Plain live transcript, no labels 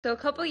So a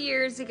couple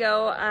years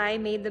ago, I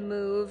made the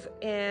move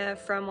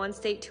from one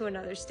state to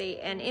another state,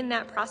 and in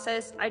that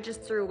process, I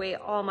just threw away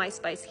all my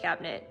spice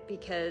cabinet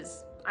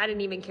because I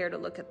didn't even care to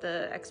look at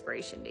the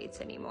expiration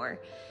dates anymore.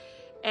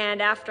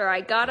 And after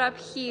I got up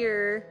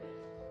here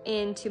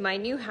into my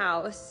new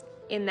house,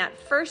 in that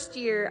first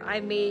year,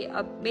 I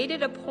made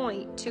it a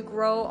point to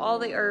grow all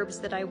the herbs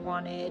that I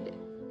wanted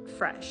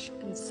fresh.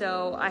 And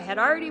so I had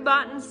already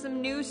bought some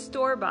new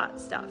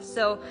store-bought stuff.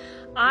 So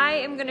I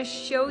am going to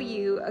show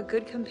you a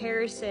good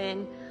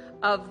comparison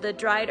of the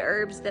dried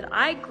herbs that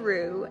I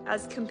grew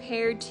as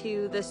compared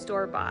to the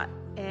store-bought.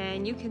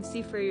 And you can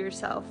see for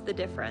yourself the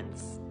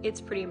difference.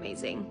 It's pretty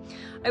amazing.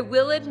 I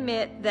will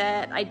admit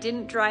that I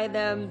didn't dry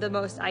them the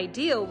most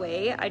ideal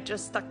way. I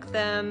just stuck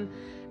them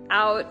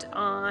out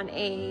on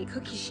a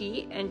cookie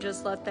sheet and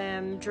just let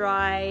them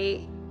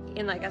dry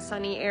in like a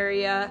sunny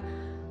area,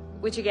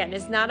 which again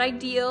is not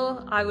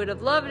ideal. I would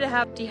have loved to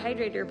have a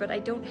dehydrator, but I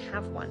don't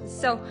have one.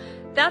 So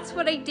that's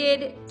what I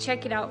did.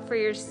 Check it out for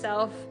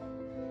yourself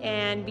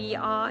and be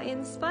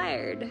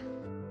awe-inspired.